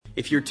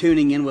If you're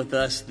tuning in with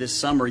us this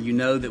summer, you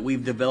know that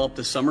we've developed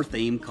a summer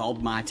theme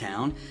called My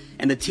Town.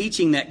 And the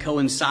teaching that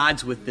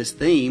coincides with this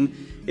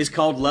theme is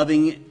called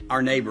Loving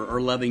Our Neighbor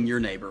or Loving Your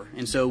Neighbor.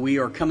 And so we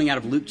are coming out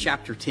of Luke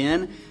chapter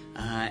 10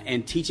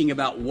 and teaching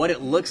about what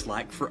it looks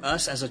like for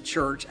us as a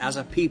church, as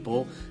a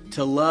people,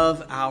 to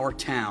love our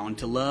town,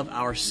 to love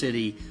our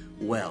city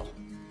well.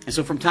 And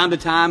so from time to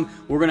time,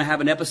 we're going to have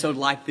an episode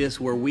like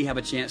this where we have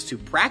a chance to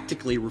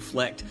practically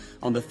reflect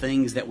on the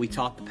things that we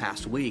taught the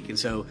past week. And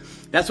so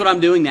that's what I'm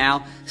doing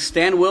now.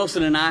 Stan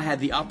Wilson and I had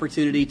the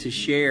opportunity to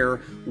share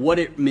what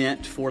it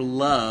meant for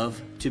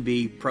love to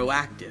be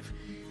proactive.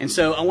 And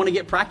so I want to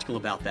get practical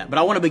about that. But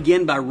I want to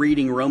begin by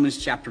reading Romans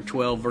chapter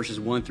 12, verses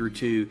 1 through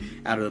 2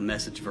 out of the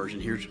Message version.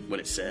 Here's what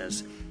it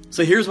says.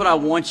 So here's what I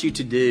want you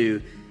to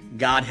do,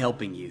 God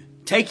helping you.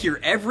 Take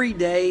your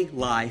everyday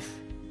life,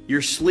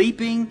 you're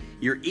sleeping,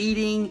 you're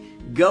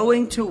eating,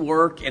 going to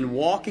work, and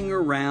walking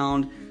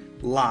around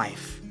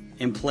life,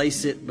 and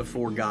place it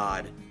before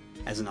God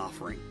as an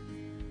offering.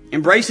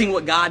 Embracing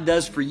what God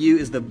does for you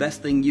is the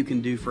best thing you can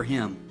do for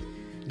Him.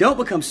 Don't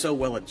become so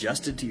well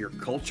adjusted to your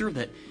culture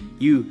that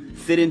you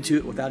fit into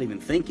it without even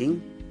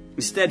thinking.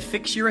 Instead,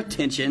 fix your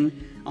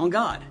attention on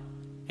God,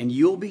 and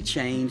you'll be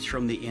changed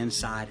from the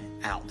inside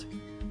out.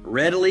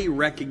 Readily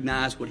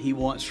recognize what He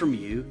wants from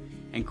you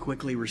and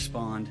quickly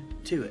respond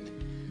to it.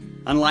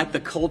 Unlike the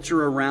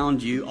culture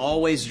around you,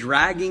 always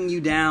dragging you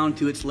down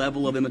to its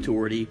level of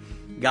immaturity,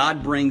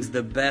 God brings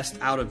the best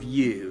out of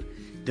you,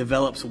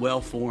 develops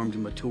well-formed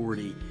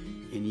maturity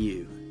in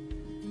you.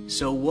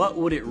 So what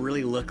would it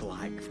really look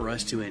like for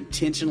us to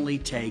intentionally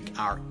take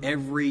our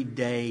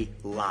everyday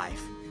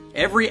life,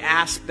 every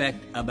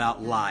aspect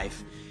about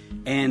life,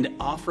 and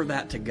offer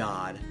that to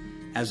God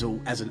as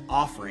an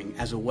offering,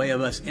 as a way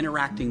of us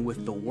interacting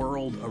with the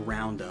world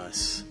around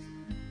us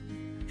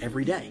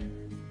every day?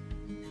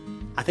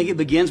 I think it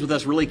begins with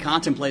us really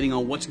contemplating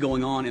on what's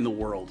going on in the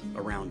world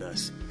around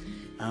us.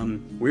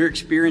 We're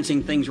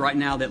experiencing things right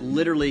now that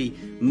literally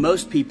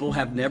most people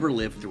have never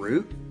lived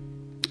through.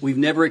 We've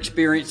never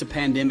experienced a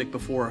pandemic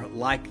before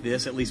like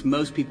this. At least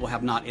most people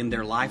have not in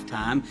their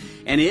lifetime.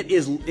 And it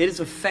is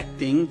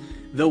affecting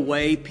the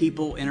way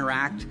people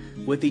interact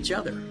with each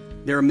other.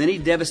 There are many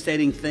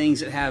devastating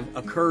things that have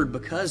occurred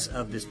because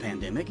of this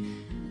pandemic.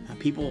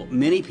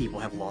 Many people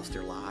have lost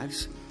their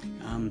lives.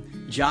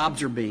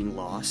 Jobs are being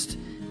lost.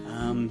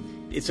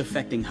 It's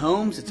affecting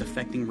homes. It's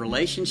affecting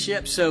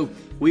relationships. So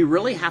we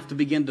really have to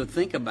begin to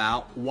think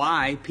about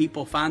why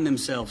people find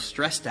themselves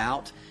stressed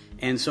out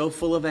and so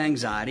full of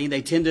anxiety.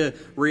 They tend to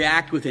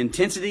react with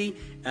intensity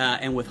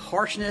and with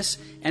harshness.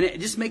 And it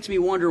just makes me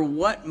wonder,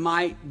 what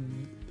might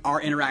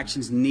our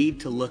interactions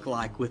need to look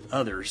like with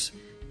others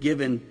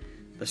given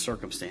the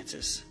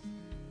circumstances?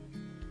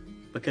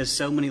 Because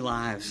so many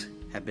lives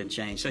have been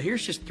changed. So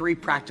here's just 3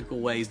 practical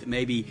ways that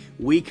maybe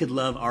we could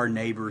love our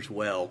neighbors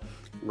well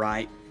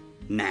right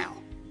now.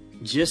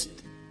 Just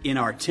in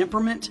our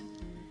temperament,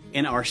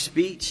 in our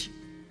speech,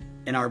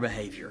 in our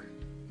behavior.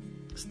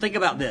 Let's think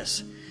about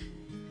this.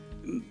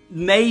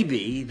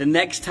 Maybe the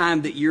next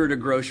time that you're at a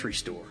grocery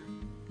store,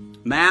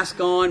 mask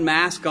on,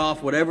 mask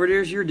off, whatever it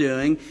is you're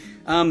doing,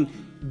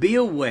 be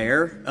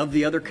aware of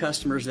the other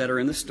customers that are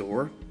in the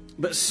store,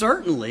 but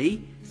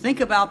certainly think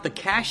about the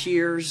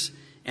cashiers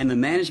and the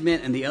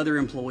management and the other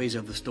employees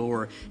of the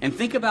store, and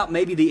think about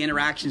maybe the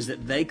interactions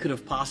that they could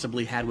have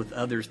possibly had with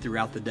others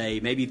throughout the day,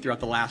 maybe throughout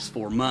the last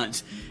 4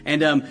 months.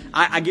 And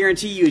I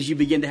guarantee you, as you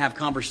begin to have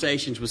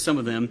conversations with some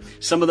of them,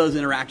 some of those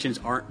interactions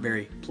aren't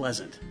very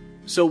pleasant.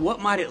 So what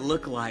might it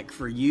look like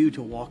for you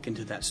to walk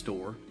into that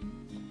store,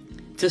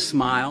 to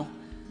smile,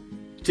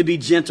 to be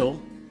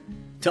gentle,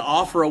 to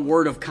offer a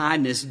word of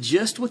kindness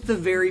just with the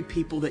very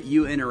people that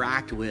you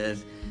interact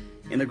with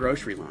in the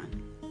grocery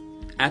line,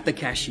 at the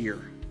cashier?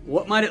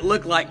 What might it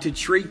look like to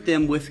treat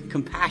them with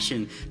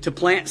compassion, to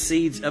plant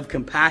seeds of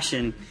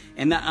compassion?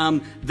 And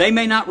they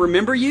may not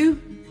remember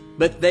you,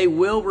 but they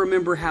will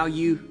remember how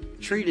you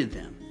treated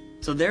them.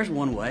 So there's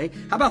one way.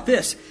 How about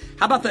this?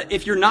 How about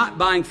if you're not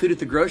buying food at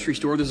the grocery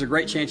store, there's a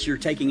great chance you're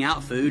taking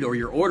out food or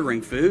you're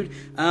ordering food,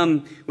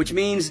 which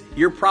means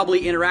you're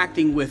probably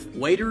interacting with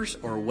waiters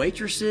or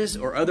waitresses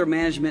or other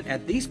management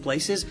at these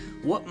places.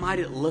 What might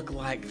it look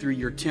like through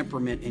your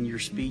temperament and your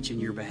speech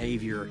and your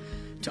behavior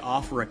to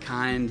offer a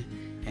kind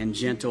and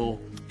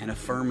gentle and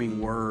affirming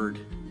word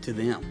to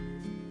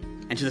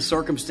them and to the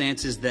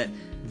circumstances that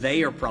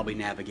they are probably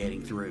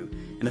navigating through,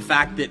 and the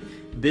fact that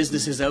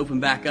businesses open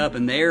back up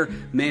and they're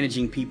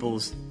managing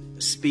people's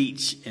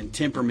speech and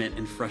temperament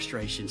and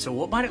frustration? So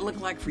what might it look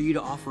like for you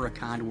to offer a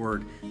kind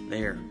word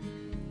there?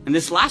 And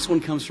this last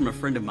one comes from a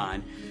friend of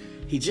mine.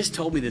 He just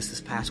told me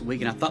this past week,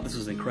 and I thought this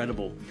was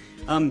incredible.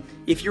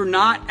 If you're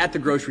not at the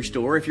grocery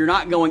store, if you're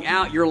not going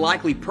out, you're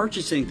likely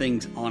purchasing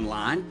things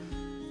online.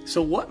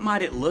 So what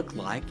might it look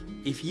like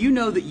if you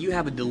know that you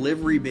have a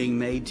delivery being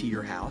made to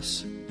your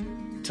house,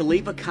 to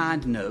leave a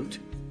kind note,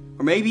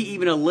 or maybe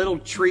even a little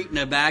treat in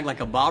a bag like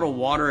a bottle of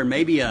water, and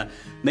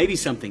maybe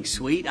something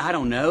sweet, I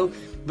don't know,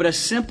 but a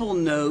simple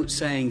note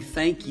saying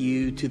thank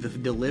you to the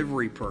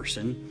delivery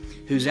person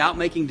who's out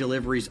making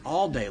deliveries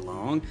all day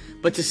long,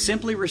 but to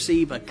simply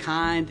receive a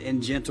kind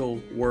and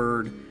gentle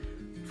word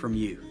from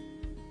you.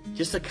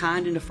 Just a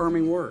kind and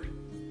affirming word.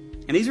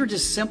 And these are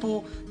just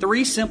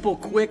three simple,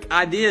 quick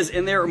ideas,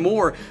 and there are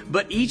more.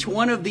 But each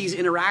one of these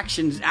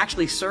interactions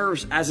actually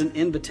serves as an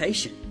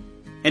invitation.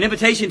 An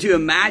invitation to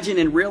imagine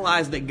and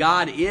realize that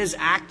God is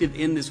active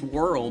in this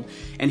world,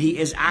 and He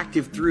is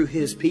active through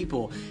His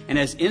people. And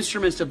as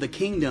instruments of the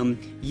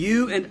kingdom,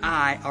 you and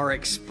I are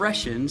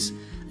expressions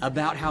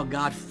about how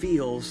God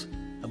feels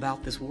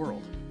about this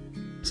world.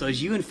 So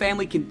as you and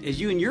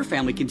your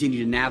family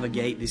continue to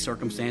navigate these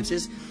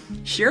circumstances,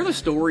 share the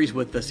stories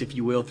with us, if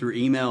you will, through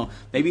email,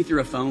 maybe through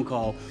a phone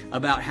call,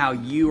 about how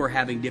you are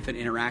having different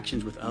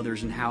interactions with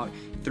others and how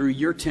through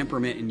your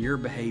temperament and your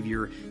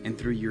behavior and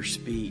through your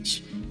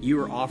speech, you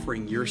are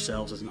offering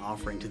yourselves as an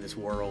offering to this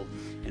world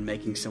and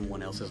making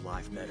someone else's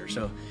life better.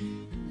 So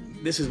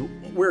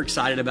we're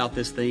excited about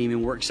this theme,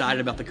 and we're excited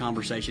about the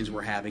conversations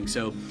we're having.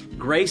 So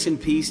grace and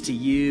peace to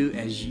you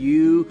as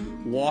you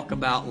walk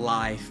about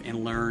life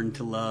and learn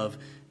to love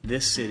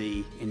this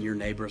city and your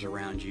neighbors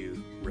around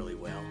you really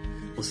well.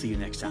 We'll see you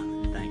next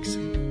time. Thanks.